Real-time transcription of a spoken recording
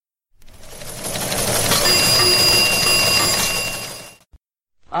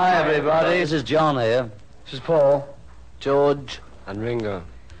Hi everybody, this is John here. This is Paul. George. And Ringo.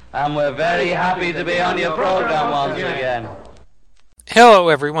 And we're very happy to be on your program once again. Hello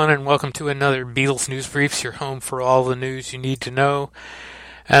everyone and welcome to another Beatles News Briefs, your home for all the news you need to know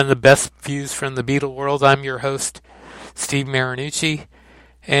and the best views from the Beatle world. I'm your host, Steve Marinucci,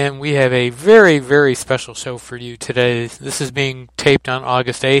 and we have a very, very special show for you today. This is being taped on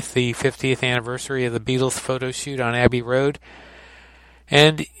August 8th, the 50th anniversary of the Beatles photo shoot on Abbey Road.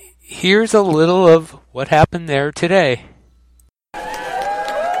 And here's a little of what happened there today.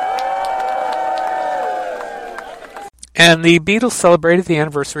 And the Beatles celebrated the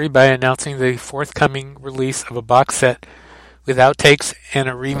anniversary by announcing the forthcoming release of a box set with outtakes and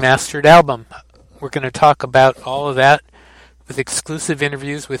a remastered album. We're going to talk about all of that with exclusive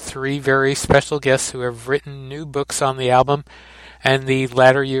interviews with three very special guests who have written new books on the album and the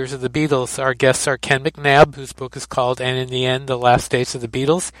latter years of the Beatles. Our guests are Ken McNabb, whose book is called And in the End, The Last Days of the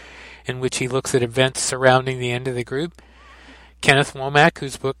Beatles, in which he looks at events surrounding the end of the group. Kenneth Womack,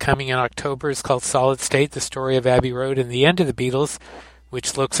 whose book coming in October is called Solid State, The Story of Abbey Road and the End of the Beatles,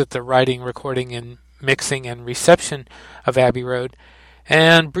 which looks at the writing, recording, and mixing and reception of Abbey Road.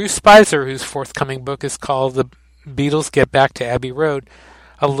 And Bruce Spicer, whose forthcoming book is called The Beatles Get Back to Abbey Road,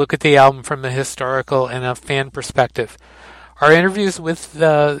 a look at the album from a historical and a fan perspective. Our interviews with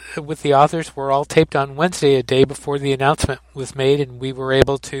the authors were all taped on Wednesday, a day before the announcement was made, and we were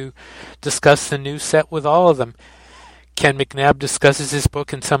able to discuss the new set with all of them. Ken McNabb discusses his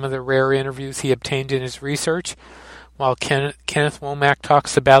book and some of the rare interviews he obtained in his research, while Kenneth Womack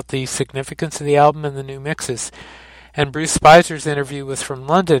talks about the significance of the album and the new mixes. And Bruce Spicer's interview was from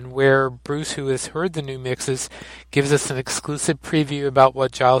London, where Bruce, who has heard the new mixes, gives us an exclusive preview about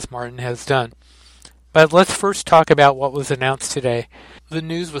what Giles Martin has done. But let's first talk about what was announced today. The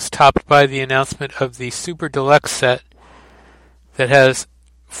news was topped by the announcement of the Super Deluxe set that has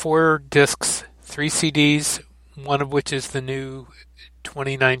 4 discs, 3 CDs, one of which is the new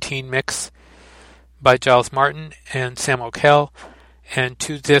 2019 mix by Giles Martin and Sam O'Kell, and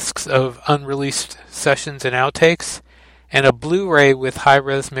 2 discs of unreleased sessions and outtakes, and a Blu-ray with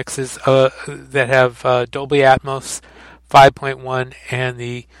high-res mixes that have Dolby Atmos 5.1 and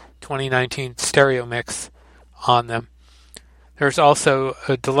the 2019 stereo mix on them. There's also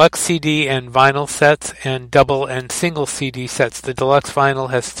a deluxe CD and vinyl sets and double and single CD sets. The deluxe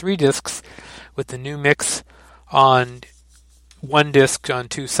vinyl has 3 discs with the new mix on 1 disc on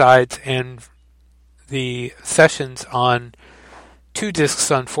 2 sides and the sessions on 2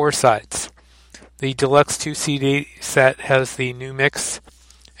 discs on 4 sides. The deluxe 2 CD set has the new mix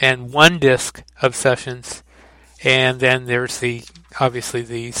and 1 disc of sessions, and then there's obviously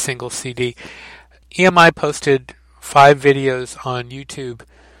the single CD. EMI posted 5 videos on YouTube.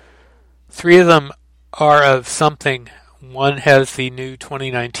 3 of them are of something. 1 has the new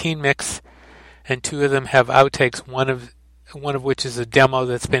 2019 mix, and 2 of them have outtakes, one of which is a demo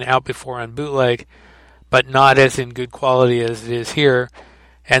that's been out before on bootleg, but not as in good quality as it is here.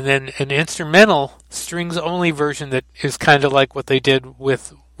 And then an instrumental, strings-only version that is kind of like what they did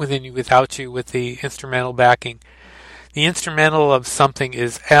with Within You Without You with the instrumental backing. The instrumental of Something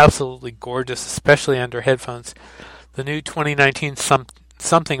is absolutely gorgeous, especially under headphones. The new 2019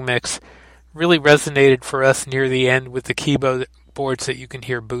 Something mix really resonated for us near the end with the keyboards that you can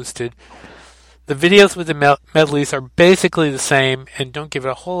hear boosted. The videos with the medleys are basically the same and don't give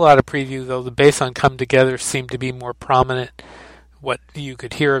it a whole lot of preview, though the bass on Come Together seemed to be more prominent, what you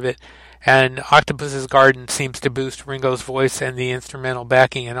could hear of it. And Octopus's Garden seems to boost Ringo's voice and the instrumental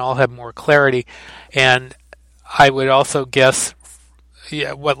backing and all have more clarity. And I would also guess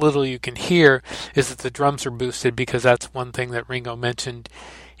what little you can hear is that the drums are boosted, because that's one thing that Ringo mentioned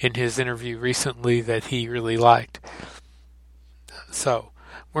in his interview recently that he really liked. So,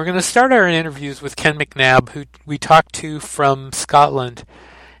 we're going to start our interviews with Ken McNabb, who we talked to from Scotland,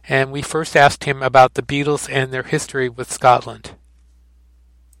 and we first asked him about the Beatles and their history with Scotland.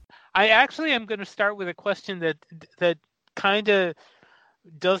 I actually am going to start with a question that kind of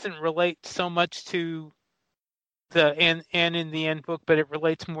doesn't relate so much to the and in the End book, but it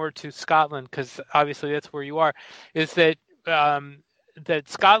relates more to Scotland, because obviously that's where you are. Is that that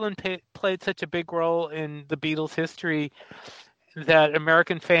Scotland played such a big role in the Beatles' history that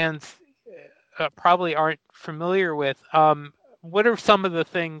American fans probably aren't familiar with. What are some of the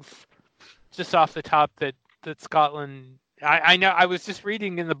things, just off the top, that Scotland? I know I was just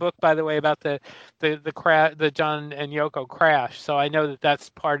reading in the book, by the way, about the John and Yoko crash, so I know that that's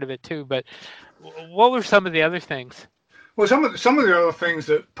part of it too. But what were some of the other things? Well, some of the other things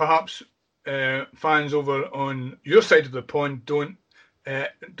that perhaps fans over on your side of the pond are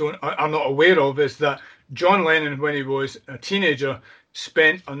not aware of is that John Lennon, when he was a teenager,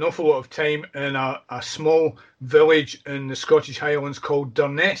 spent an awful lot of time in a small village in the Scottish Highlands called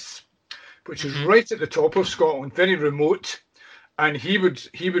Durness, which is right at the top of Scotland, very remote. And he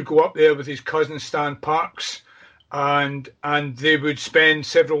would go up there with his cousin Stan Parks, and they would spend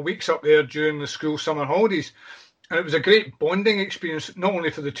several weeks up there during the school summer holidays. And it was a great bonding experience, not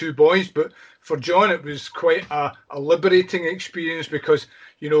only for the two boys, but for John, it was quite a liberating experience because,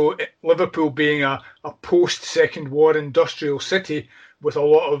 Liverpool being a post-Second War industrial city with a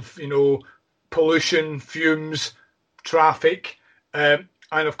lot of, pollution, fumes, traffic. And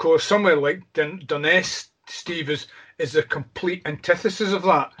of course, somewhere like Durness, Steve, is the complete antithesis of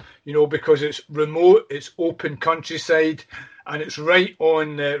that, because it's remote, it's open countryside, and it's right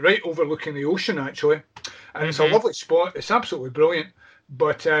overlooking the ocean, actually. And it's a lovely spot. It's absolutely brilliant.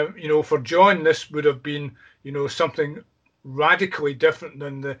 But, for John, this would have been, something radically different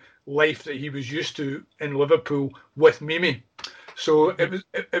than the life that he was used to in Liverpool with Mimi. So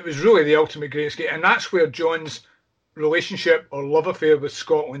it was really the ultimate great escape. And that's where John's relationship or love affair with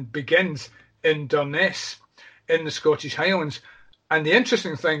Scotland begins, in Durness, in the Scottish Highlands. And the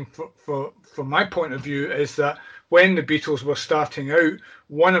interesting thing from my point of view is that when the Beatles were starting out,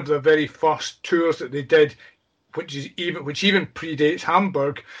 one of the very first tours that they did, which even predates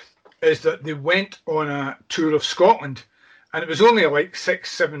Hamburg, is that they went on a tour of Scotland. And it was only like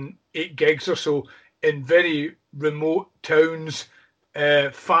 6, 7, 8 gigs or so in very remote towns,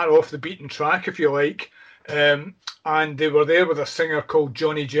 far off the beaten track, if you like. And they were there with a singer called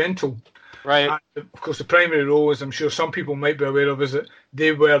Johnny Gentle. Right. And of course, the primary role, as I'm sure some people might be aware of, is that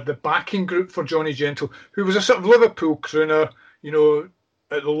they were the backing group for Johnny Gentle, who was a sort of Liverpool crooner,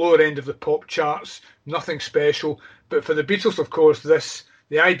 at the lower end of the pop charts, nothing special. But for the Beatles, of course,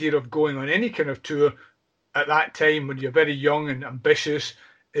 the idea of going on any kind of tour at that time when you're very young and ambitious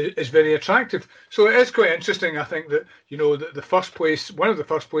is very attractive. So it is quite interesting, I think, that, one of the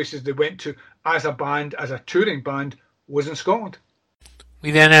first places they went to as a band, as a touring band, was in Scotland.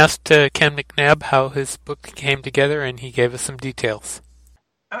 We then asked Ken McNabb how his book came together, and he gave us some details.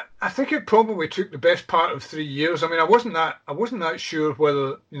 I think it probably took the best part of 3 years. I mean, I wasn't that sure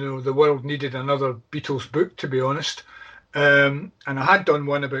whether the world needed another Beatles book, to be honest. And I had done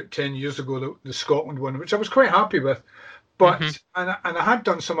one about 10 years ago, the Scotland one, which I was quite happy with. But and I had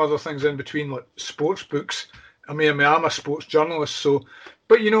done some other things in between, like sports books. I mean, I'm a sports journalist, so.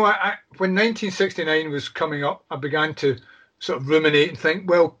 But when 1969 was coming up, I began to sort of ruminate and think,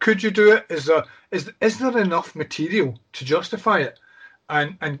 well, could you do it? Is there enough material to justify it?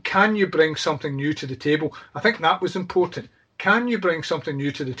 And can you bring something new to the table? I think that was important. Can you bring something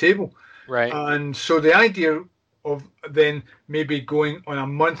new to the table? Right. And so the idea of then maybe going on a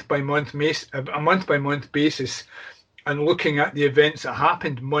month by month basis and looking at the events that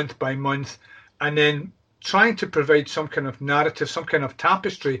happened month by month, and then trying to provide some kind of narrative, some kind of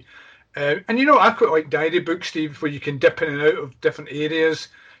tapestry. And I quite like diary books, Steve, where you can dip in and out of different areas.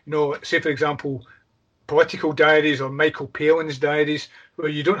 Say for example, political diaries or Michael Palin's diaries, where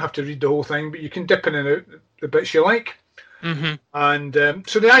you don't have to read the whole thing, but you can dip in and out the bits you like. And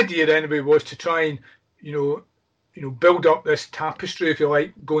so the idea anyway was to try and build up this tapestry, if you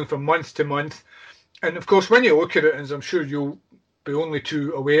like, going from month to month. And of course, when you look at it, as I'm sure you'll be only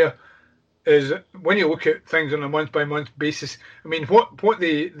too aware, is when you look at things on a month by month basis, I mean, what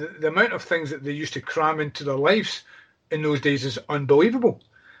the amount of things that they used to cram into their lives in those days is unbelievable.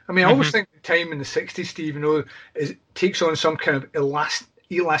 I mean, I always think the time in the 60s, Steve, it takes on some kind of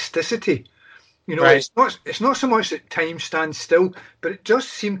elasticity. Right. It's not so much that time stands still, but it just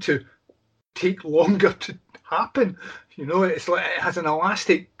seemed to take longer to happen. It's like it has an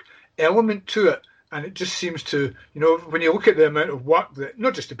elastic element to it, and it just seems to, when you look at the amount of work that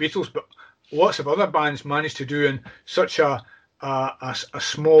not just the Beatles but lots of other bands managed to do in such a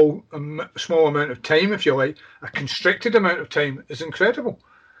small amount of time, if you like, a constricted amount of time, is incredible.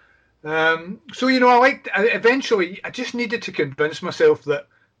 So eventually I just needed to convince myself that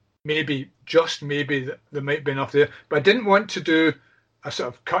just maybe that there might be enough there, but I didn't want to do a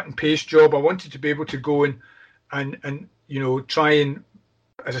sort of cut and paste job. I wanted to be able to go and try and,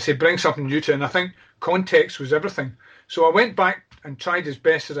 as I say, bring something new to it. And I think context was everything. So I went back and tried as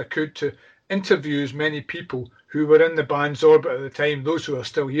best as I could to interview as many people who were in the band's orbit at the time, those who are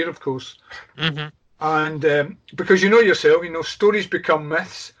still here, of course. And because yourself, stories become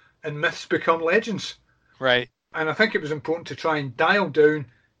myths and myths become legends. Right. And I think it was important to try and dial down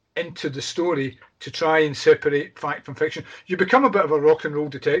into the story to try and separate fact from fiction. You become a bit of a rock and roll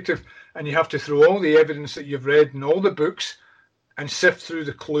detective, and you have to throw all the evidence that you've read in all the books and sift through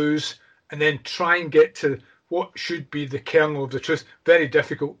the clues and then try and get to what should be the kernel of the truth. Very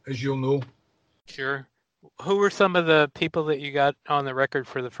difficult, as you'll know. Sure. Who were some of the people that you got on the record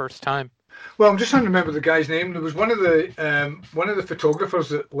for the first time? Well, I'm just trying to remember the guy's name. There was one of the photographers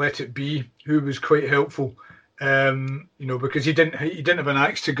that Let It Be who was quite helpful. Because he didn't have an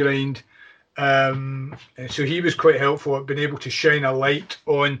axe to grind, and so he was quite helpful at being able to shine a light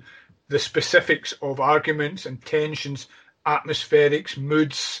on the specifics of arguments and tensions, atmospherics,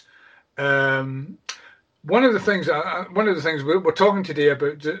 moods. One of the things we're talking today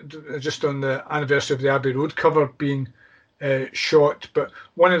about, just on the anniversary of the Abbey Road cover being shot, but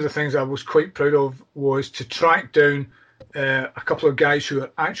one of the things I was quite proud of was to track down a couple of guys who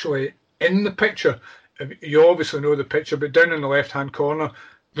are actually in the picture. You obviously know the picture, but down in the left-hand corner,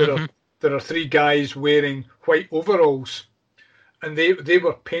 there are three guys wearing white overalls, and they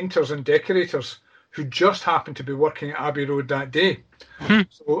were painters and decorators who just happened to be working at Abbey Road that day.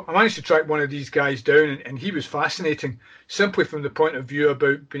 So I managed to track one of these guys down, and he was fascinating, simply from the point of view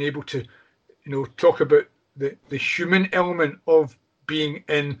about being able to, talk about the human element of being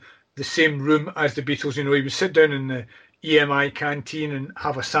in the same room as the Beatles. He would sit down in the EMI canteen and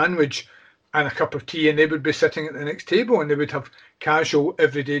have a sandwich and a cup of tea, and they would be sitting at the next table, and they would have casual,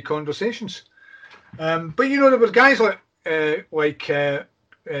 everyday conversations. But there were guys like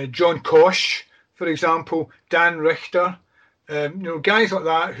John Kosh, for example, Dan Richter, guys like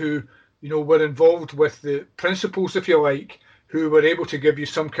that who, were involved with the principles, if you like, who were able to give you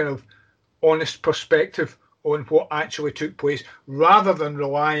some kind of honest perspective on what actually took place, rather than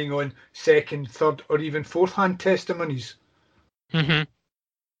relying on second, third, or even fourth-hand testimonies. Mm-hmm.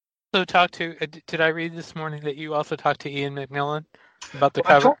 So did I read this morning that you also talked to Ian McMillan about the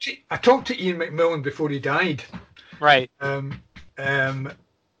cover? I talked to Ian McMillan before he died. Right.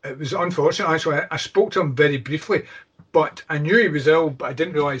 It was unfortunate, actually. I spoke to him very briefly, but I knew he was ill, but I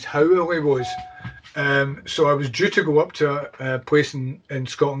didn't realise how ill he was. So I was due to go up to a place in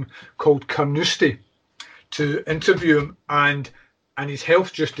Scotland called Carnoustie to interview him, and his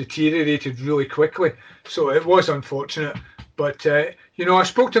health just deteriorated really quickly. So it was unfortunate. But, I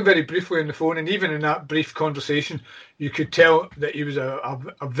spoke to him very briefly on the phone, and even in that brief conversation, you could tell that he was a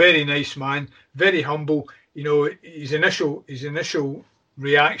very nice man, very humble. His initial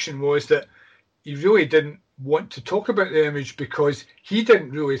reaction was that he really didn't want to talk about the image because he didn't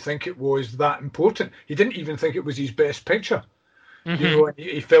really think it was that important. He didn't even think it was his best picture. Mm-hmm.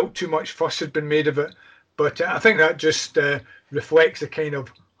 He felt too much fuss had been made of it. But I think that just reflects the kind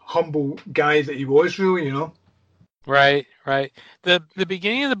of humble guy that he was, really, Right. The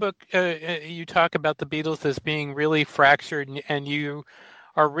beginning of the book, you talk about the Beatles as being really fractured, and you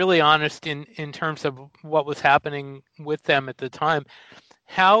are really honest in terms of what was happening with them at the time.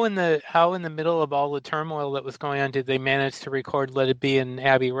 How in the middle of all the turmoil that was going on did they manage to record "Let It Be" in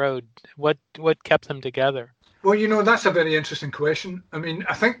Abbey Road? What kept them together? Well, that's a very interesting question. I mean,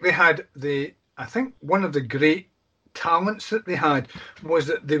 I think one of the great talents that they had was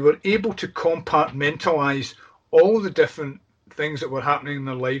that they were able to compartmentalize all the different things that were happening in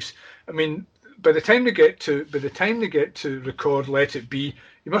their lives. I mean, by the time they get to record "Let It Be,"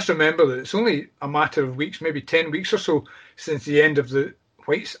 you must remember that it's only a matter of weeks, maybe 10 weeks or so, since the end of the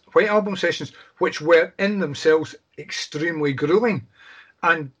White Album sessions, which were in themselves extremely grueling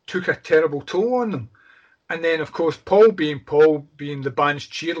and took a terrible toll on them. And then, of course, Paul being the band's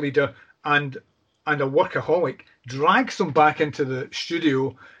cheerleader and a workaholic, drags them back into the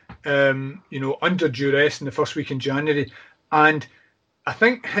studio, under duress in the first week in January. And I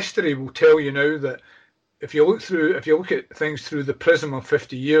think history will tell you now that if you look at things through the prism of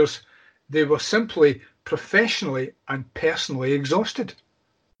 50 years, they were simply professionally and personally exhausted.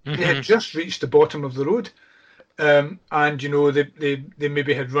 Mm-hmm. They had just reached the bottom of the road. And they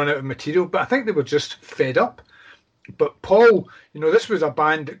maybe had run out of material, but I think they were just fed up. But Paul, this was a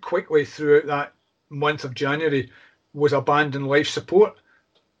band that quickly throughout that month of January was a band in life support,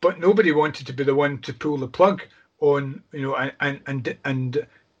 but nobody wanted to be the one to pull the plug on, and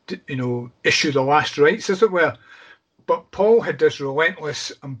issue the last rites, as it were. But Paul had this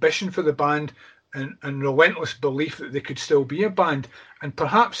relentless ambition for the band and relentless belief that they could still be a band, and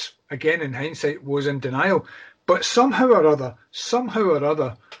perhaps, again in hindsight, was in denial. But somehow or other,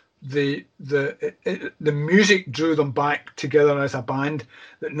 the music drew them back together as a band,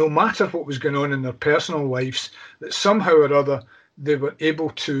 that no matter what was going on in their personal lives, that somehow or other they were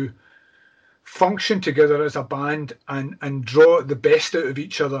able to function together as a band and draw the best out of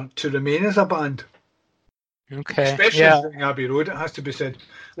each other to remain as a band. Okay. Especially during Abbey Road, it has to be said.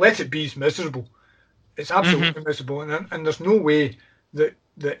 Let It Be is miserable. It's absolutely miserable, and there's no way that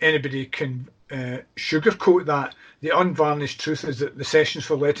anybody can sugarcoat that. The unvarnished truth is that the sessions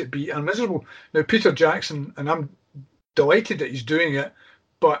for Let It Be are miserable. Now, Peter Jackson, and I'm delighted that he's doing it,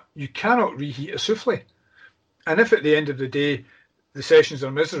 but you cannot reheat a souffle. And if at the end of the day the sessions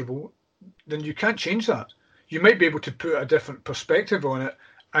are miserable, then you can't change that. You might be able to put a different perspective on it,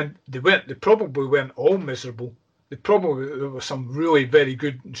 and they weren't. They probably weren't all miserable. There were some really very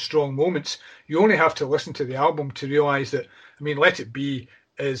good and strong moments. You only have to listen to the album to realise that. I mean, Let It Be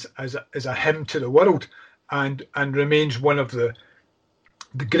is a hymn to the world, and remains one of the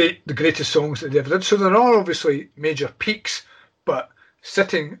greatest songs that they ever did. So there are obviously major peaks, but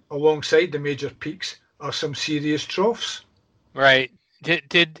sitting alongside the major peaks are some serious troughs. Right. Did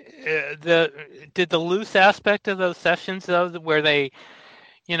the loose aspect of those sessions, though, where they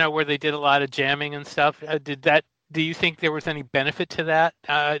did a lot of jamming and stuff, do you think there was any benefit to that?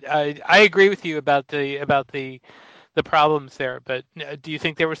 I agree with you about the problems there, but do you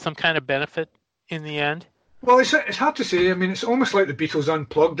think there was some kind of benefit in the end? Well, it's hard to say. I mean, it's almost like the Beatles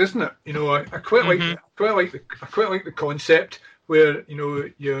unplugged, isn't it? I quite like the concept where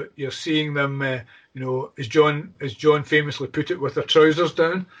you're seeing them. As John famously put it, with their trousers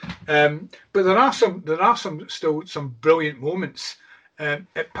down. But there are still some brilliant moments.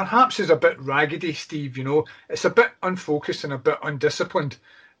 It perhaps is a bit raggedy, Steve. It's a bit unfocused and a bit undisciplined,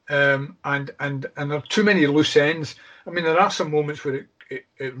 and there are too many loose ends. I mean, there are some moments where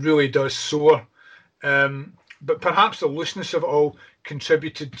it really does soar. But perhaps the looseness of it all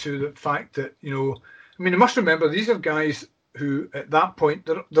contributed to the fact that, I mean, you must remember, these are guys who, at that point,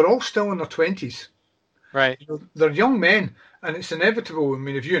 they're all still in their 20s. Right. They're young men, and it's inevitable. I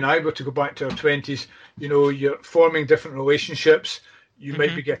mean, if you and I were to go back to our 20s, you're forming different relationships. You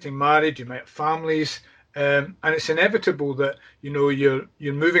might be getting married. You might have families. And it's inevitable that, you're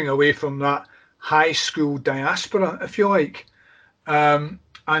moving away from that high school diaspora, if you like. And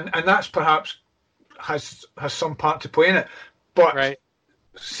that's perhaps has some part to play in it, but right.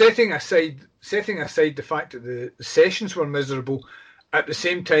 setting aside the fact that the sessions were miserable, at the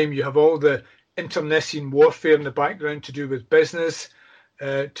same time you have all the internecine warfare in the background to do with business,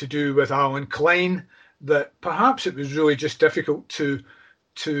 to do with Alan Klein, that perhaps it was really just difficult to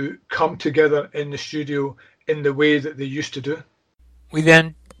come together in the studio in the way that they used to do. We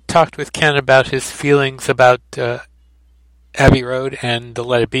then talked with Ken about his feelings about Abbey Road and the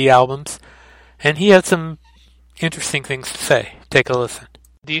Let It Be albums, and he had some interesting things to say. Take a listen.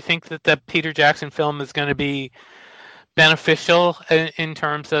 Do you think that the Peter Jackson film is going to be beneficial in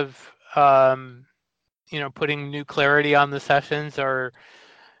terms of, putting new clarity on the sessions, or,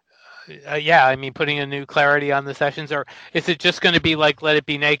 putting a new clarity on the sessions, or is it just going to be like Let It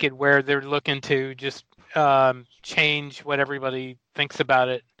Be Naked, where they're looking to just change what everybody thinks about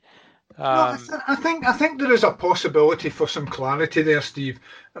it? I think there is a possibility for some clarity there, Steve.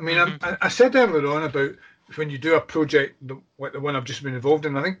 I mean, I said earlier on about when you do a project like the one I've just been involved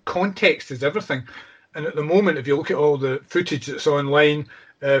in, I think context is everything. And at the moment, if you look at all the footage that's online,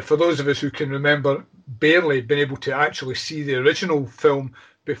 for those of us who can remember barely being able to actually see the original film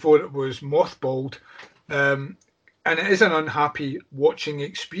before it was mothballed, and it is an unhappy watching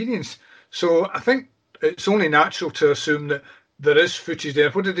experience. So I think it's only natural to assume that there is footage there.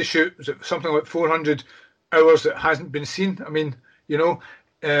 What did they shoot? Was it something like 400 hours that hasn't been seen? I mean, even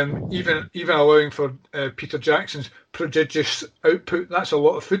allowing for Peter Jackson's prodigious output, that's a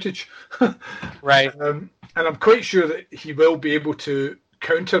lot of footage. Right. And I'm quite sure that he will be able to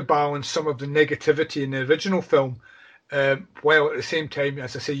counterbalance some of the negativity in the original film, while at the same time,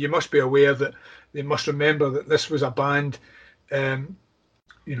 as I say, you must be aware that they must remember that this was a band, not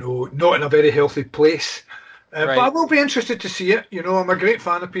in a very healthy place. Right. But I will be interested to see it. I'm a great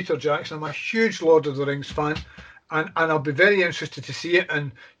fan of Peter Jackson. I'm a huge Lord of the Rings fan, and I'll be very interested to see it.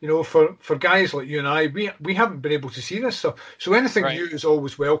 And for guys like you and I, we haven't been able to see this stuff, so anything new is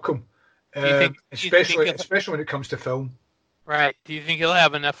always welcome, especially when it comes to film. Right. Do you think he'll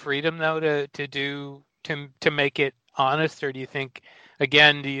have enough freedom though to make it honest, or do you think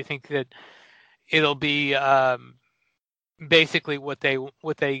that it'll be basically what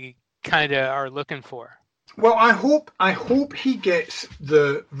they kind of are looking for? Well, I hope he gets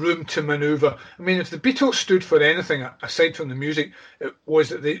the room to manoeuvre. I mean, if the Beatles stood for anything aside from the music, it was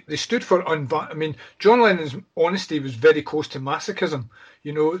that they stood for I mean, John Lennon's honesty was very close to masochism.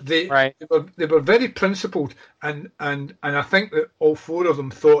 They were very principled, and I think that all four of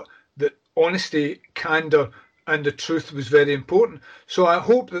them thought that honesty, candour, and the truth was very important. So I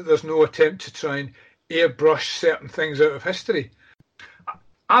hope that there's no attempt to try and airbrush certain things out of history.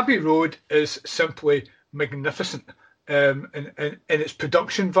 Abbey Road is simply magnificent in its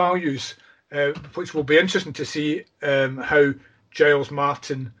production values, which will be interesting to see what Giles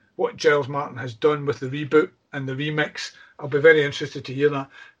Martin has done with the reboot and the remix. I'll be very interested to hear that,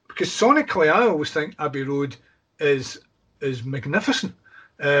 because sonically I always think Abbey Road is magnificent.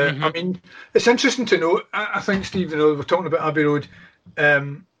 I mean, it's interesting to note, I think, Steve, we're talking about Abbey Road,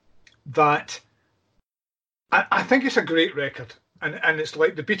 that I think it's a great record. And it's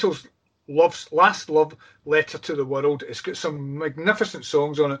like the Beatles' last love letter to the world. It's got some magnificent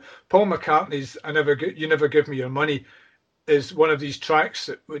songs on it. Paul McCartney's You Never Give Me Your Money is one of these tracks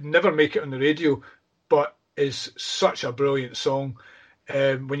that would never make it on the radio, but is such a brilliant song.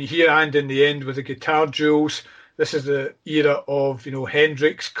 When you hear And in the End with the guitar duels, this is the era of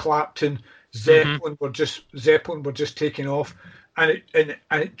Hendrix, Clapton, Zeppelin were just taking off, and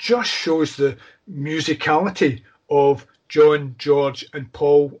it just shows the musicality of John, George, and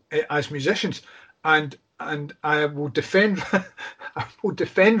Paul as musicians, and I will defend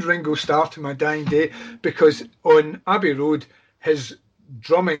Ringo Starr to my dying day, because on Abbey Road his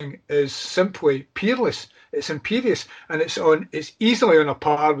drumming is simply peerless. It's imperious, and it's easily on a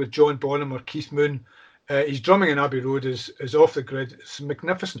par with John Bonham or Keith Moon. His drumming in Abbey Road is off the grid. It's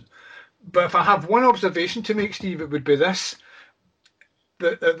magnificent. But if I have one observation to make, Steve, it would be this: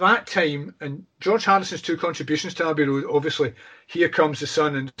 that at that time, and George Harrison's two contributions to Abbey Road, obviously, Here Comes the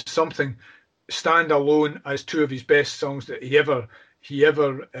Sun and Something, stand alone as two of his best songs that he ever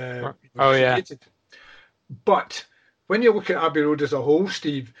created. But when you look at Abbey Road as a whole,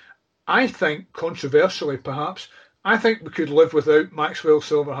 Steve, I think, controversially perhaps, I think we could live without Maxwell's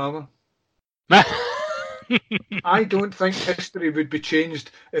Silver Hammer. I don't think history would be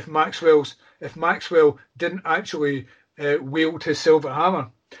changed if Maxwell didn't actually wield his silver hammer.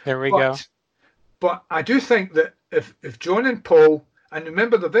 There we go. But I do think that if John and Paul, and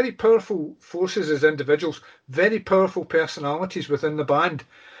remember, they're very powerful forces as individuals, very powerful personalities within the band,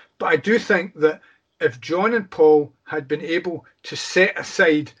 but I do think that if John and Paul had been able to set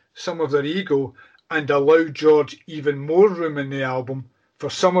aside some of their ego and allow George even more room in the album for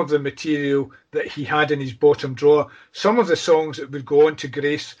some of the material that he had in his bottom drawer, some of the songs that would go on to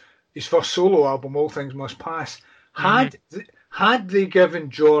grace his first solo album, All Things Must Pass, had they given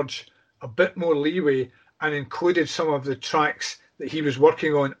George a bit more leeway and included some of the tracks that he was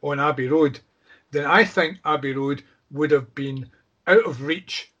working on Abbey Road, then I think Abbey Road would have been out of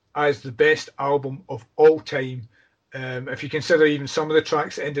reach as the best album of all time, if you consider even some of the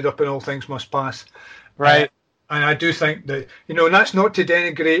tracks that ended up in All Things Must Pass. Right. And I do think that, and that's not to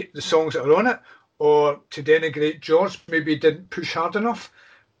denigrate the songs that are on it or to denigrate George. Maybe he didn't push hard enough.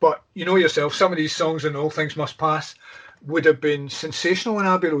 But you know yourself, some of these songs in All Things Must Pass would have been sensational in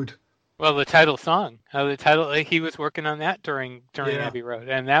Abbey Road. Well, the title song, he was working on that during Abbey Road,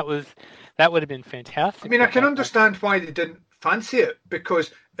 and that would have been fantastic. I mean, I can understand why they didn't fancy it,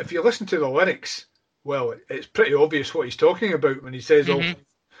 because if you listen to the lyrics, well, it's pretty obvious what he's talking about when he says All Things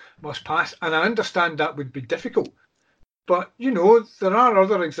Must Pass, and I understand that would be difficult. But, there are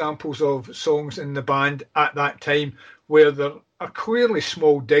other examples of songs in the band at that time where there are clearly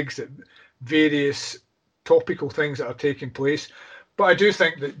small digs at various topical things that are taking place. But I do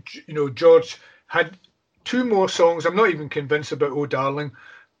think that, George had two more songs. I'm not even convinced about Oh Darling,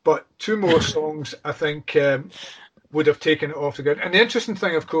 but two more songs I think would have taken it off the grid. And the interesting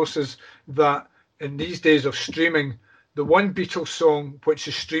thing, of course, is that in these days of streaming, the one Beatles song which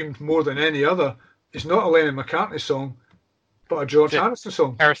is streamed more than any other is not a Lennon McCartney song, but a George Harrison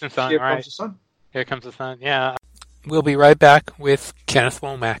song. Harrison song, Here right. Comes the Sun. Here Comes the Sun, yeah. We'll be right back with Kenneth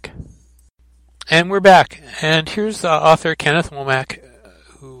Womack. And we're back. And here's author Kenneth Womack,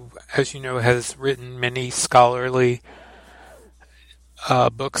 who, as you know, has written many scholarly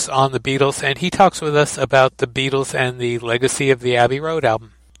books on the Beatles, and he talks with us about the Beatles and the legacy of the Abbey Road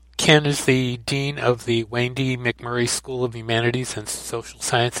album. Ken is the Dean of the Wayne D. McMurray School of Humanities and Social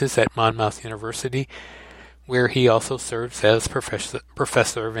Sciences at Monmouth University, where he also serves as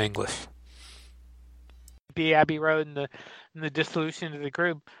professor of English. The Abbey Road and the dissolution of the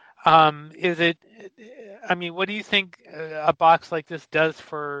group. What do you think a box like this does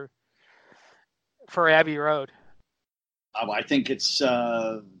for Abbey Road? I think it's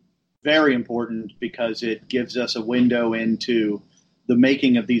very important because it gives us a window into the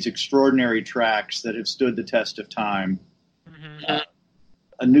making of these extraordinary tracks that have stood the test of time.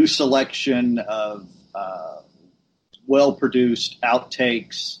 A new selection of well-produced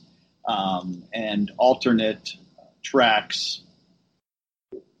outtakes and alternate tracks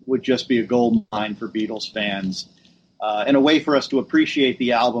would just be a gold mine for Beatles fans, and a way for us to appreciate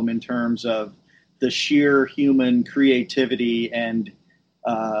the album in terms of the sheer human creativity and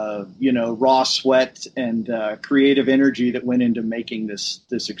raw sweat and creative energy that went into making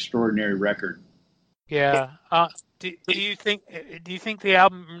this extraordinary record. Yeah. Do you think the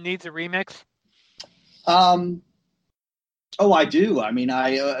album needs a remix? Oh, I do. I mean,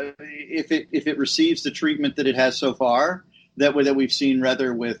 if it receives the treatment that it has so far, that we've seen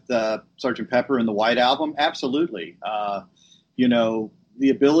rather with Sgt. Pepper and the White Album? Absolutely. The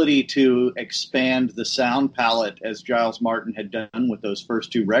ability to expand the sound palette as Giles Martin had done with those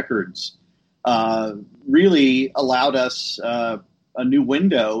first two records really allowed us a new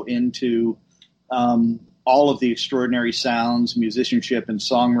window into all of the extraordinary sounds, musicianship, and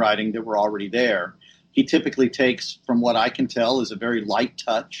songwriting that were already there. He typically takes, from what I can tell, is a very light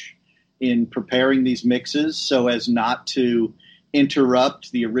touch in preparing these mixes so as not to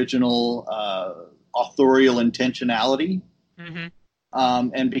interrupt the original authorial intentionality. Mm-hmm.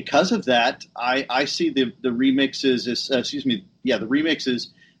 And because of that, I see the remixes the remixes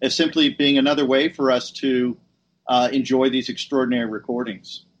as simply being another way for us to enjoy these extraordinary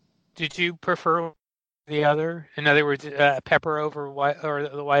recordings. Did you prefer the other? In other words, Pepper over White, or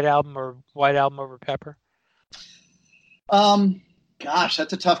the White Album, or White Album over Pepper? Gosh,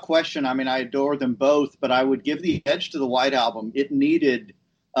 that's a tough question. I mean, I adore them both, but I would give the edge to the White Album. It needed,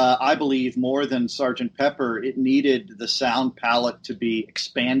 I believe, more than Sgt. Pepper, it needed the sound palette to be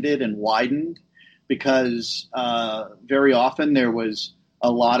expanded and widened because very often there was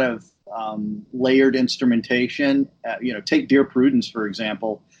a lot of layered instrumentation. Take Dear Prudence, for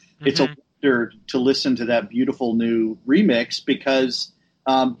example. Mm-hmm. It's a wonder to listen to that beautiful new remix because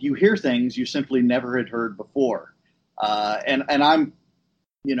you hear things you simply never had heard before. And I'm,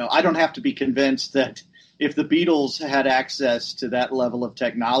 I don't have to be convinced that if the Beatles had access to that level of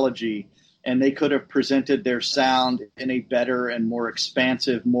technology and they could have presented their sound in a better and more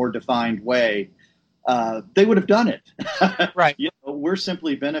expansive, more defined way, they would have done it. Right. We're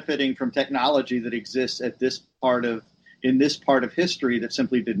simply benefiting from technology that exists in this part of history that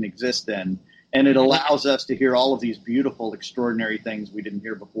simply didn't exist then. And it allows us to hear all of these beautiful, extraordinary things we didn't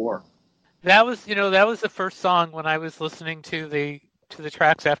hear before. That was the first song when I was listening to the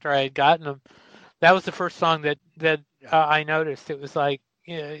tracks after I had gotten them. That was the first song that I noticed. It was like,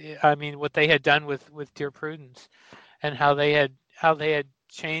 what they had done with Dear Prudence, and how they had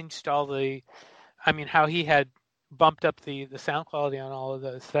changed all the, how he had bumped up the sound quality on all of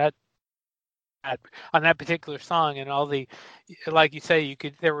those. On that particular song, and all the, like you say,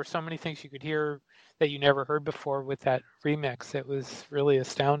 there were so many things you could hear that you never heard before with that remix. It was really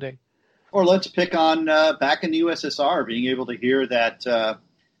astounding. Or let's pick on back in the USSR, being able to hear that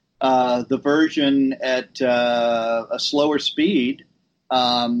the version at a slower speed,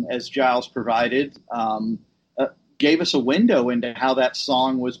 as Giles provided, gave us a window into how that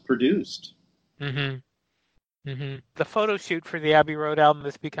song was produced. Mm-hmm. Mm-hmm. The photo shoot for the Abbey Road album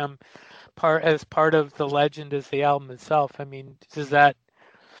has become part of the legend as the album itself. Is that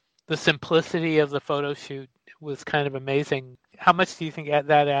the simplicity of the photo shoot was kind of amazing. How much do you think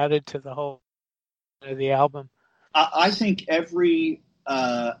that added to the whole of the album? I think every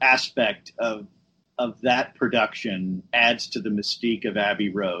aspect of that production adds to the mystique of Abbey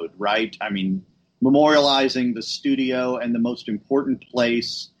Road, right? Memorializing the studio and the most important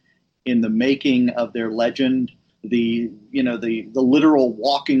place in the making of their legend, the literal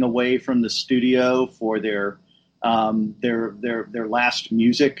walking away from the studio for their last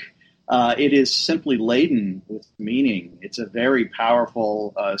music. It is simply laden with meaning. It's a very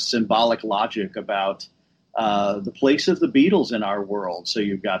powerful symbolic logic about the place of the Beatles in our world. So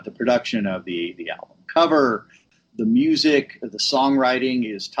you've got the production of the album cover, the music, the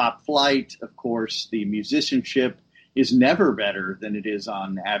songwriting is top flight. Of course, the musicianship is never better than it is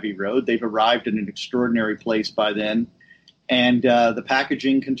on Abbey Road. They've arrived in an extraordinary place by then. And the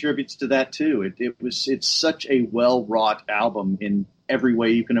packaging contributes to that too. It's such a well-wrought album in every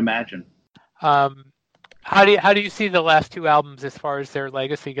way you can imagine. How do you see the last two albums as far as their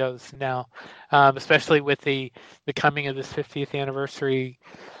legacy goes now, especially with the coming of this 50th anniversary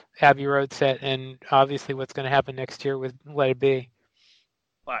Abbey Road set, and obviously what's going to happen next year with Let It Be?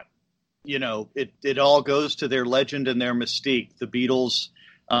 But it all goes to their legend and their mystique. The Beatles,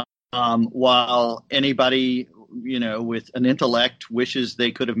 while anybody with an intellect wishes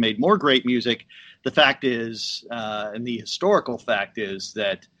they could have made more great music, the fact is, and the historical fact is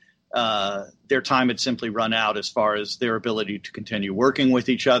that their time had simply run out as far as their ability to continue working with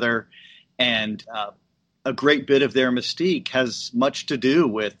each other. And a great bit of their mystique has much to do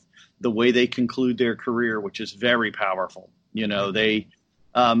with the way they conclude their career, which is very powerful. They're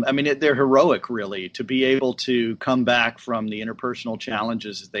heroic, really, to be able to come back from the interpersonal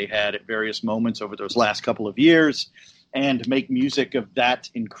challenges that they had at various moments over those last couple of years and make music of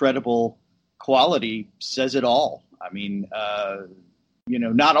that incredible quality says it all.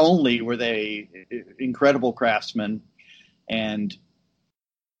 Not only were they incredible craftsmen and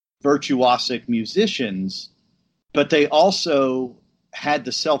virtuosic musicians, but they also had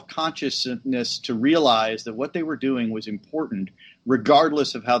the self-consciousness to realize that what they were doing was important,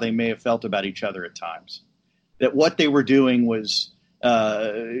 regardless of how they may have felt about each other at times. That what they were doing was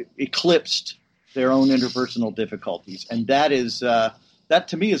eclipsed their own interpersonal difficulties. And that is that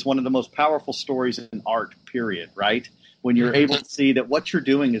to me is one of the most powerful stories in art, period, right? When you're able to see that what you're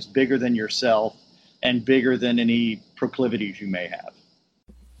doing is bigger than yourself and bigger than any proclivities you may have.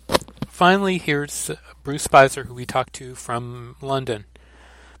 Finally, here's Bruce Spizer, who we talked to from London.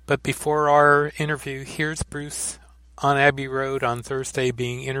 But before our interview, here's Bruce on Abbey Road on Thursday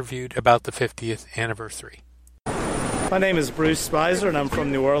being interviewed about the 50th anniversary. My name is Bruce Spizer, and I'm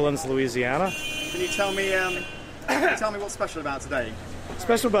from New Orleans, Louisiana. Can you tell me what's special about today?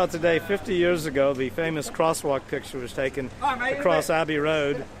 Special about today, 50 years ago, the famous crosswalk picture was taken across Abbey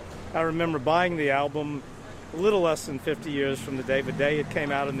Road. I remember buying the album a little less than 50 years from the day it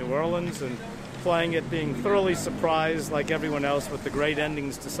came out in New Orleans, and playing it, being thoroughly surprised, like everyone else, with the great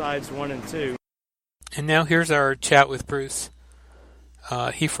endings to sides 1 and 2. And now here's our chat with Bruce.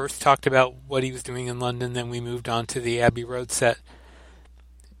 He first talked about what he was doing in London, then we moved on to the Abbey Road set.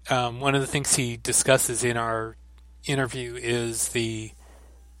 One of the things he discusses in our interview is the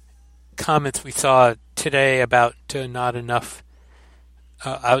comments we saw today about not enough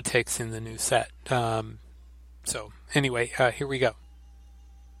outtakes in the new set. So anyway, here we go.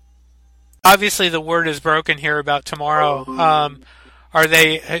 Obviously, the word is broken here about tomorrow.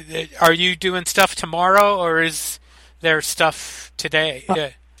 Are you doing stuff tomorrow, or is there stuff today?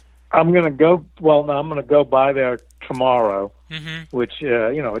 Yeah. I'm going to go. Well, no, I'm going to go by there tomorrow, which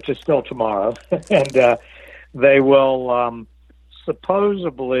which is still tomorrow, and they will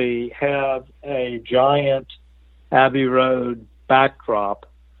supposedly have a giant Abbey Road backdrop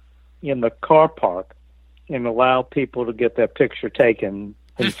in the car park and allow people to get their picture taken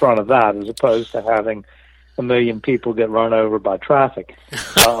in front of that, as opposed to having a million people get run over by traffic.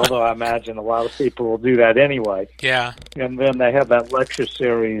 Although I imagine a lot of people will do that anyway. Yeah. And then they have that lecture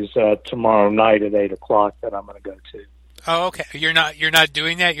series tomorrow night at 8:00 that I'm going to go to. Oh, okay. You're not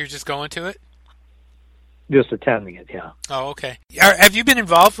doing that. You're just going to it. Just attending it, yeah. Oh, okay. Have you been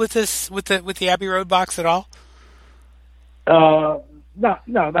involved with this with the Abbey Road box at all? Not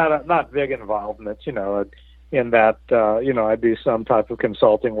big involvement. In that I do some type of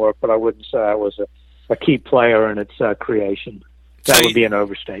consulting work, but I wouldn't say I was a key player in its creation. That would be an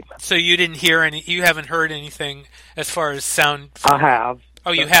overstatement. So you didn't hear you haven't heard anything as far as sound? I have.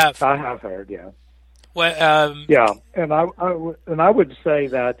 Oh, you have? I have heard, yeah. What? Yeah, and I would say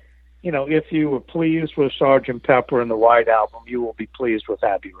that, if you were pleased with Sgt. Pepper and the White Album, you will be pleased with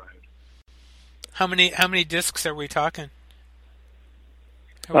Abbey Road. How many discs are we talking?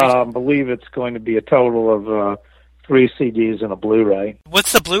 I believe it's going to be a total of 3 CDs and a Blu-ray.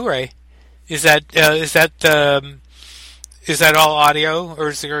 What's the Blu-ray? Is that all audio, or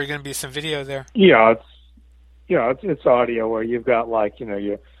is there going to be some video there? Yeah, it's audio, where you've got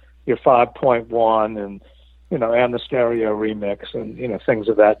your 5.1 and and the stereo remix and things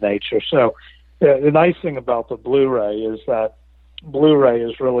of that nature. So the nice thing about the Blu-ray is that Blu-ray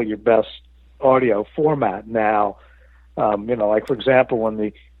is really your best audio format now. Like for example, when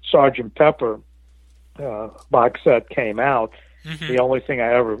the Sgt. Pepper box set came out, the only thing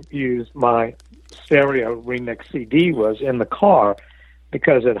I ever used my stereo remix CD was in the car,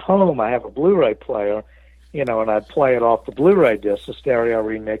 because at home I have a Blu-ray player, and I'd play it off the Blu-ray disc, the stereo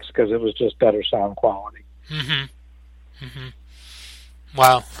remix, because it was just better sound quality.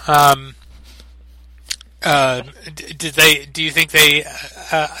 Wow. Do you think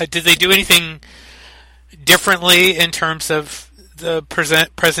did they do anything differently in terms of the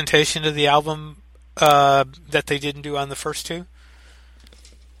presentation of the album that they didn't do on the first two?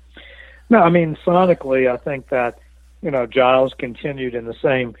 No, I mean, sonically, I think that, Giles continued in the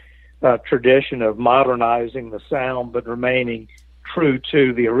same tradition of modernizing the sound, but remaining true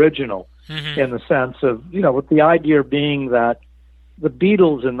to the original, in the sense of, with the idea being that the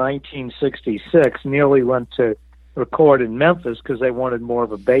Beatles in 1966 nearly went to record in Memphis because they wanted more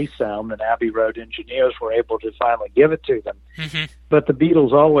of a bass sound than Abbey Road engineers were able to finally give it to them. But the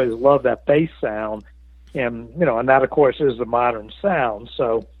Beatles always loved that bass sound, and and that of course is the modern sound.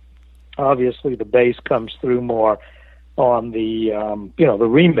 So obviously the bass comes through more on the the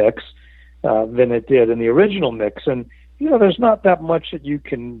remix than it did in the original mix. And there's not that much that you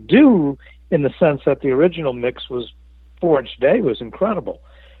can do, in the sense that the original mix was 4-inch Day was incredible,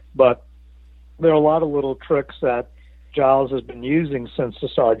 but there are a lot of little tricks that Giles has been using since the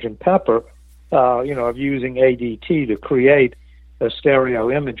Sgt. Pepper, of using ADT to create a stereo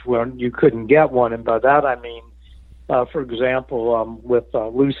image where you couldn't get one. And by that I mean, for example, with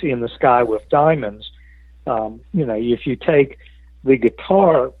Lucy in the Sky with Diamonds, if you take the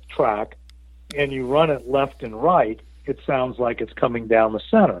guitar track and you run it left and right, it sounds like it's coming down the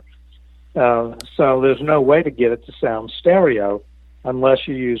center. So there's no way to get it to sound stereo unless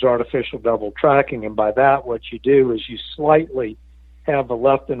you use artificial double tracking. And by that, what you do is you slightly have the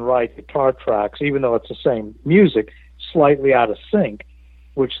left and right guitar tracks, even though it's the same music, slightly out of sync,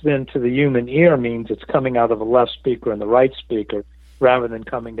 which then to the human ear means it's coming out of the left speaker and the right speaker rather than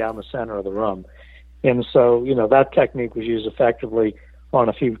coming down the center of the room. And so, that technique was used effectively on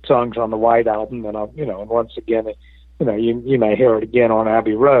a few songs on the White Album, and and once again, you may hear it again on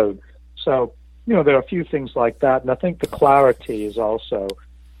Abbey Road. So, there are a few things like that, and I think the clarity is also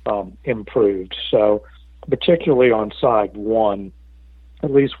improved. So, particularly on side one,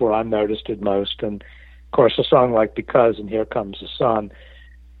 at least where I noticed it most, and of course, a song like "Because" and "Here Comes the Sun."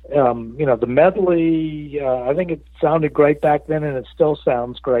 The medley, I think it sounded great back then, and it still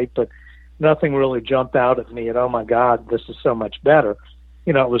sounds great, but nothing really jumped out at me. And oh my God, this is so much better.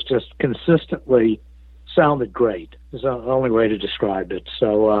 It was just consistently sounded great. Is the only way to describe it.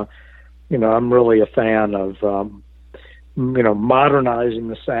 So, I'm really a fan of, modernizing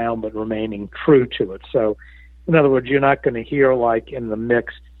the sound but remaining true to it. So, in other words, you're not going to hear, like in the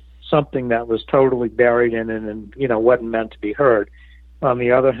mix, something that was totally buried in it and, wasn't meant to be heard. On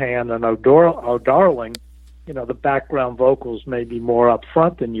the other hand, on Oh Darling, the background vocals may be more up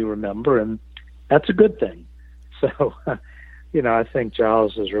front than you remember, and that's a good thing. So, I think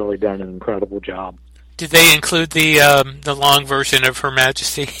Giles has really done an incredible job. Did they include the long version of Her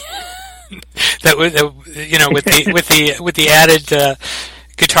Majesty? That was, with the added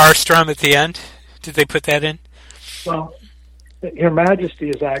guitar strum at the end. Did they put that in? Well, Her Majesty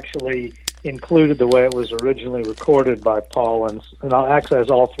is actually included the way it was originally recorded by Paul, and actually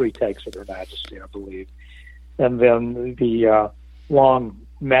has all three takes of Her Majesty, I believe. And then the long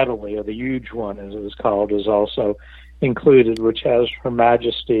medley, or the huge one, as it was called, is also included, which has Her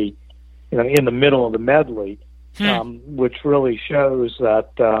Majesty, in the middle of the medley, which really shows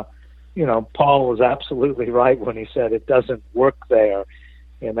that, Paul was absolutely right when he said it doesn't work there,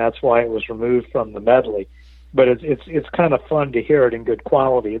 and that's why it was removed from the medley. But it's kind of fun to hear it in good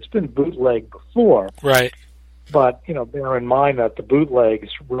quality. It's been bootlegged before, right? But bear in mind that the bootlegs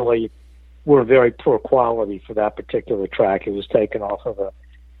really were very poor quality for that particular track. It was taken off of a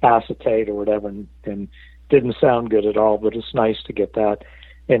acetate or whatever, and didn't sound good at all. But it's nice to get that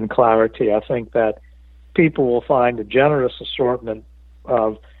in clarity. I think that people will find a generous assortment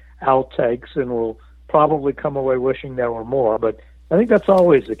of outtakes and will probably come away wishing there were more. But I think that's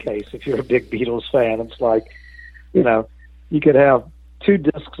always the case if you're a big Beatles fan. It's like, you could have 2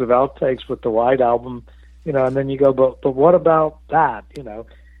 discs of outtakes with the White Album, and then you go, but what about that,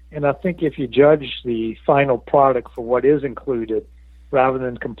 And I think if you judge the final product for what is included, rather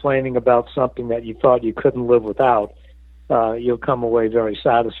than complaining about something that you thought you couldn't live without, you'll come away very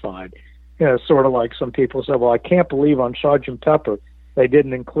satisfied. Sort of like some people say, well, I can't believe on Sgt. Pepper they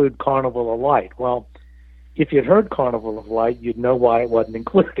didn't include Carnival of Light. Well, if you'd heard Carnival of Light, you'd know why it wasn't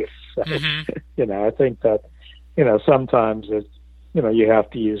included. So, I think that, sometimes it's, you have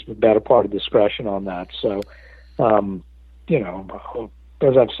to use the better part of discretion on that. So, as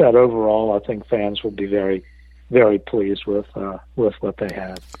I've said, overall, I think fans will be very, very pleased with what they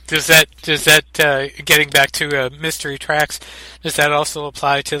have. Does that getting back to mystery tracks, does that also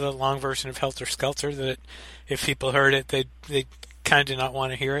apply to the long version of Helter Skelter? That if people heard it, they kind of not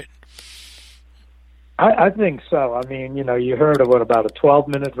want to hear it? I think so. I mean, you heard of about a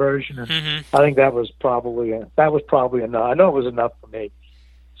 12-minute version, and I think that was probably enough. I know it was enough for me.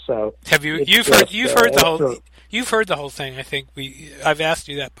 So have you? You've heard the whole thing. I think I've asked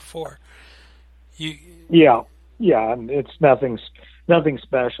you that before. Yeah, and it's nothing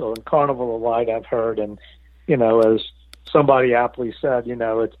special. And Carnival of Light, I've heard, and as somebody aptly said,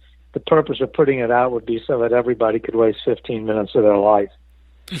 it's the purpose of putting it out would be so that everybody could waste 15 minutes of their life.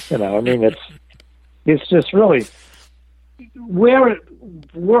 I mean, it's just really where it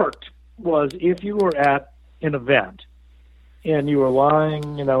worked was if you were at an event and you were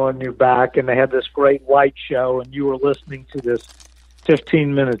lying, on your back, and they had this great light show, and you were listening to this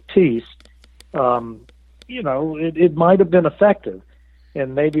 15-minute piece. It might have been effective.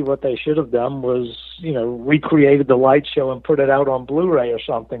 And maybe what they should have done was, recreated the light show and put it out on Blu-ray or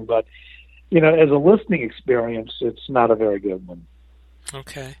something. But, as a listening experience, it's not a very good one.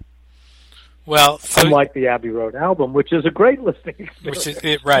 Okay. Well, unlike the Abbey Road album, which is a great listening experience. Which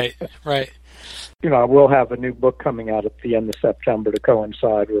is right. We'll have a new book coming out at the end of September to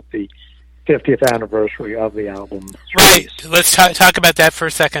coincide with the 50th anniversary of the album. Right. Let's talk about that for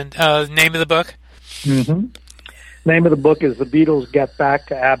a second. Name of the book? Mm-hmm. Name of the book is The Beatles Get Back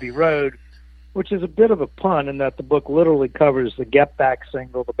to Abbey Road, which is a bit of a pun in that the book literally covers the Get Back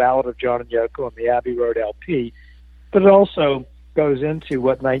single, the Ballad of John and Yoko, and the Abbey Road LP, but it also goes into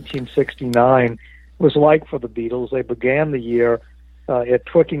what 1969 was like for the Beatles. They began the year at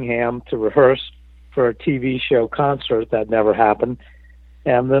Twickenham to rehearse for a TV show concert that never happened,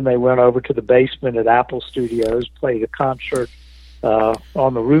 and then they went over to the basement at Apple Studios, played a concert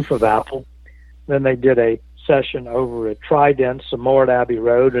on the roof of Apple. Then they did a session over at Trident, some more at Abbey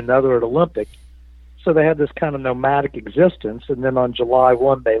Road, another at Olympic. So they had this kind of nomadic existence, and then on July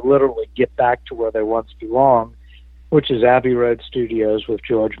 1, they literally get back to where they once belonged, which is Abbey Road Studios with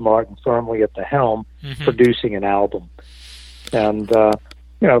George Martin firmly at the helm, producing an album. And,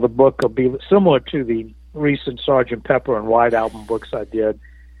 the book will be similar to the recent Sgt. Pepper and White Album books I did,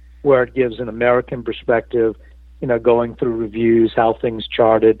 where it gives an American perspective, going through reviews, how things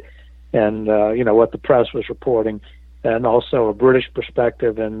charted, and, what the press was reporting, and also a British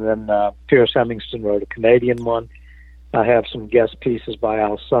perspective. And then Pierce Hemingston wrote a Canadian one. I have some guest pieces by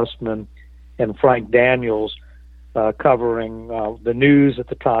Al Sussman and Frank Daniels covering the news at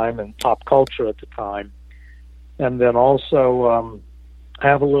the time and pop culture at the time. And then also I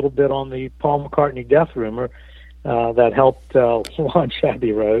have a little bit on the Paul McCartney death rumor that helped launch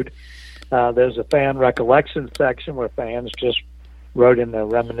Abbey Road. There's a fan recollection section where fans just wrote in their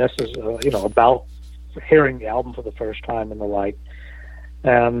reminiscences, about hearing the album for the first time and the like.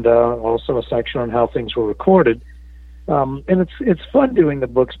 And also a section on how things were recorded. And it's fun doing the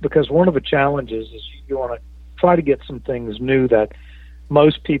books because one of the challenges is you want to try to get some things new that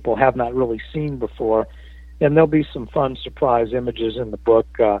most people have not really seen before. And there'll be some fun surprise images in the book.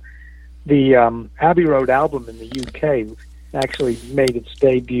 The Abbey Road album in the UK actually made its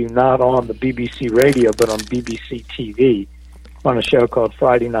debut not on the BBC radio, but on BBC TV on a show called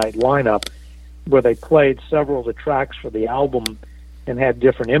Friday Night Lineup, where they played several of the tracks for the album and had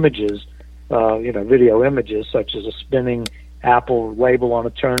different images, video images, such as a spinning Apple label on a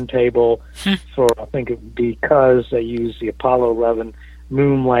turntable for, I think it would be because they used the Apollo 11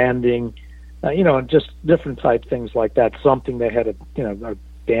 moon landing, and just different type things like that. Something they had a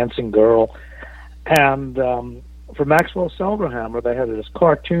dancing girl. And for Maxwell Silverhammer, they had this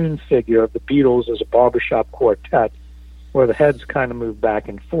cartoon figure of the Beatles as a barbershop quartet where the heads kind of moved back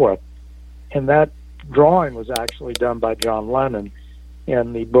and forth. And that drawing was actually done by John Lennon,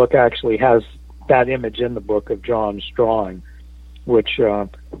 and the book actually has that image in the book of John's drawing, which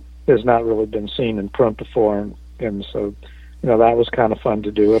has not really been seen in print before. And so, that was kind of fun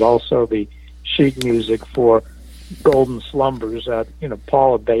to do. And also the sheet music for Golden Slumbers that,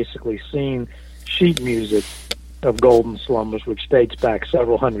 Paul had basically seen sheet music of Golden Slumbers, which dates back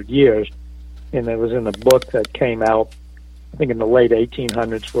several hundred years. And it was in a book that came out, I think in the late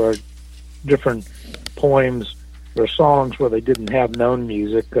 1800s, where different poems or songs where they didn't have known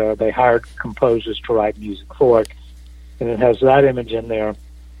music, they hired composers to write music for it. And it has that image in there,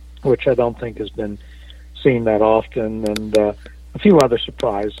 which I don't think has been seen that often, and a few other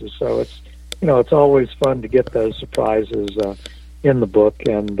surprises. So it's always fun to get those surprises in the book,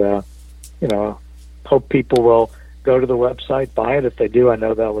 and hope people will go to the website, buy it. If they do, I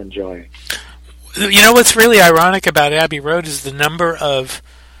know they'll enjoy it. What's really ironic about Abbey Road is the number of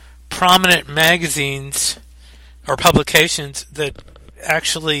prominent magazines or publications that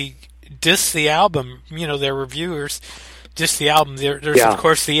actually diss the album. Their reviewers diss the album. There's of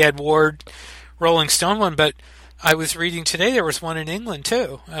course the Ed Ward Rolling Stone one, but I was reading today there was one in England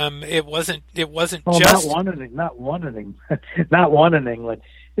too. It wasn't just not one in England.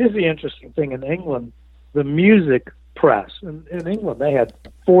 Here's the interesting thing: in England, the music press in England, they had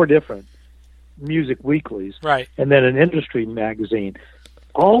 4 different music weeklies, right, and then an industry magazine.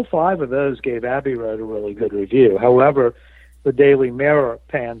 All 5 of those gave Abbey Road a really good review. However, the Daily Mirror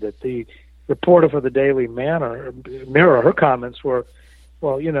panned it. The reporter for the Daily Mirror, her comments were,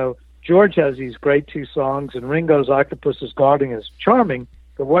 well, George has these great 2 songs, and Ringo's Octopus's Garden is charming,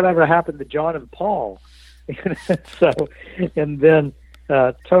 but whatever happened to John and Paul? So, and then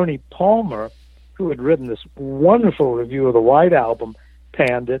Tony Palmer, who had written this wonderful review of the White Album,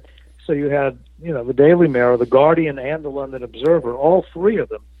 panned it. So you had, the Daily Mirror, the Guardian, and the London Observer, all 3 of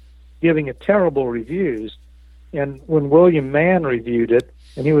them giving it terrible reviews. And when William Mann reviewed it,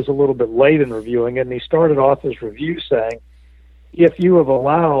 and he was a little bit late in reviewing it, and he started off his review saying, if you have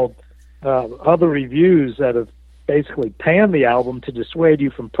allowed other reviews that have basically panned the album to dissuade you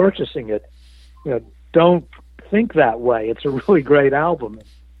from purchasing it, don't think that way. It's a really great album. And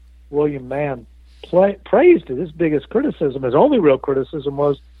William Mann praised it. His biggest criticism, his only real criticism,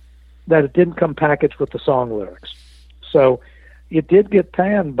 was that it didn't come packaged with the song lyrics. So it did get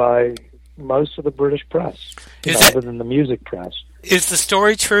panned by most of the British press, other than the music press. Is the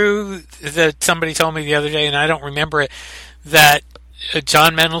story true that somebody told me the other day, and I don't remember it, that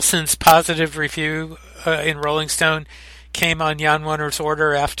John Mendelssohn's positive review in Rolling Stone came on Jan Wenner's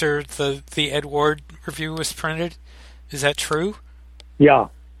order after the Ed Ward review was printed? Is that true? Yeah,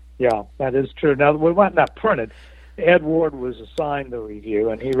 that is true. Now, we were not printed. Ed Ward was assigned the review,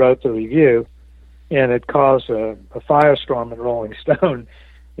 and he wrote the review, and it caused a firestorm in Rolling Stone.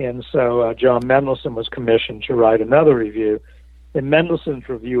 And so John Mendelssohn was commissioned to write another review, and Mendelssohn's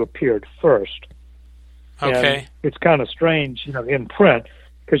review appeared first. Okay. And it's kind of strange, in print,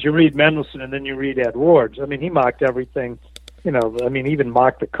 because you read Mendelssohn and then you read Ed Ward's. I mean, he mocked everything, even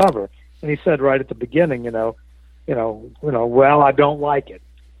mocked the cover. And he said right at the beginning, well, I don't like it.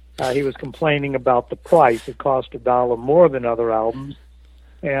 He was complaining about the price. It cost $1 more than other albums.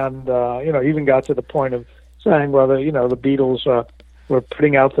 And, even got to the point of saying whether, the Beatles were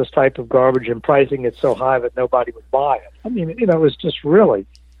putting out this type of garbage and pricing it so high that nobody would buy it. I mean, it was just really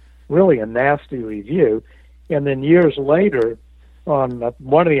a nasty review. And then years later, on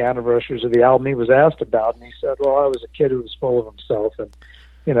one of the anniversaries of the album, he was asked about it, and he said, well, I was a kid who was full of himself, and,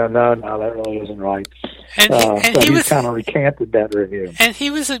 no, that really isn't right. And he kind of recanted that review. And he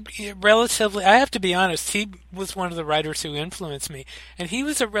was a relatively, I have to be honest, he was one of the writers who influenced me, and he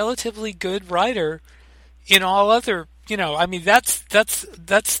was a relatively good writer in all other,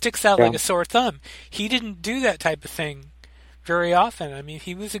 that sticks out like a sore thumb. He didn't do that type of thing very often. I mean,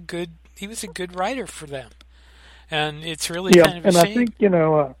 he was a good writer for them, and it's really kind of a shame. I think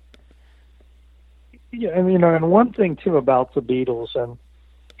and one thing too about the Beatles, and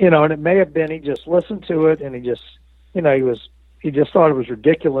and it may have been he just listened to it and he just thought it was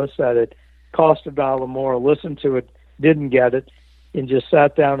ridiculous that it cost $1 more, listened to it, didn't get it, and just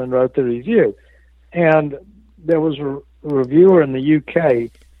sat down and wrote the review. And there was a reviewer in the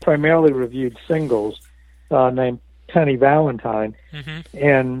UK, primarily reviewed singles, named Penny Valentine,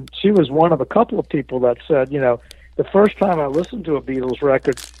 and she was one of a couple of people that said, the first time I listened to a Beatles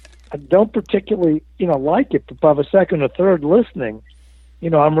record, I don't particularly, like it, but by the second or third listening,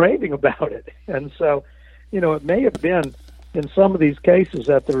 I'm raving about it. And so, it may have been in some of these cases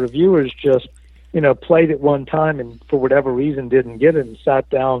that the reviewers just, played it one time and for whatever reason didn't get it and sat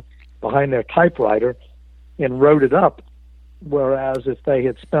down behind their typewriter and wrote it up. Whereas if they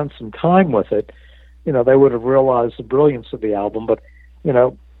had spent some time with it, they would have realized the brilliance of the album. But,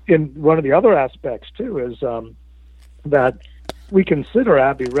 in one of the other aspects, too, is that we consider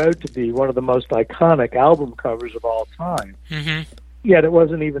Abbey Road to be one of the most iconic album covers of all time. Yet it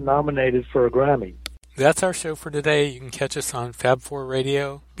wasn't even nominated for a Grammy. That's our show for today. You can catch us on Fab4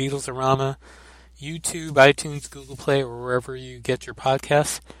 Radio, Beatles-orama, YouTube, iTunes, Google Play, or wherever you get your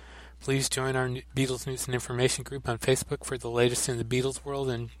podcasts. Please join our Beatles News and Information group on Facebook for the latest in the Beatles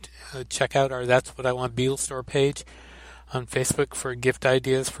world, and check out our That's What I Want Beatles store page on Facebook for gift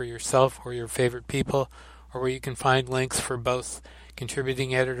ideas for yourself or your favorite people, or where you can find links for both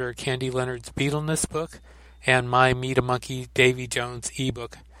contributing editor Candy Leonard's Beatleness book and my Meet a Monkey Davy Jones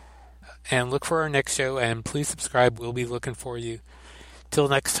ebook. And look for our next show, and please subscribe. We'll be looking for you. Till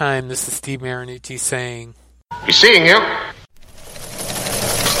next time, this is Steve Marinucci saying, "Be seeing you."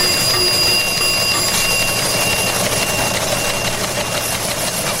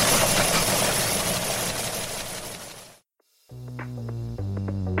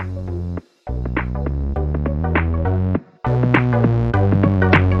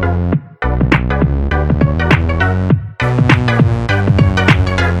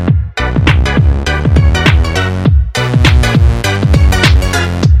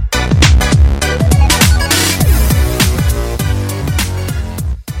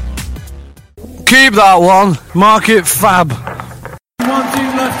 Keep that one. Mark it fab. One thing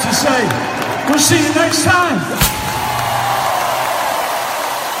left to say. We'll see you next time.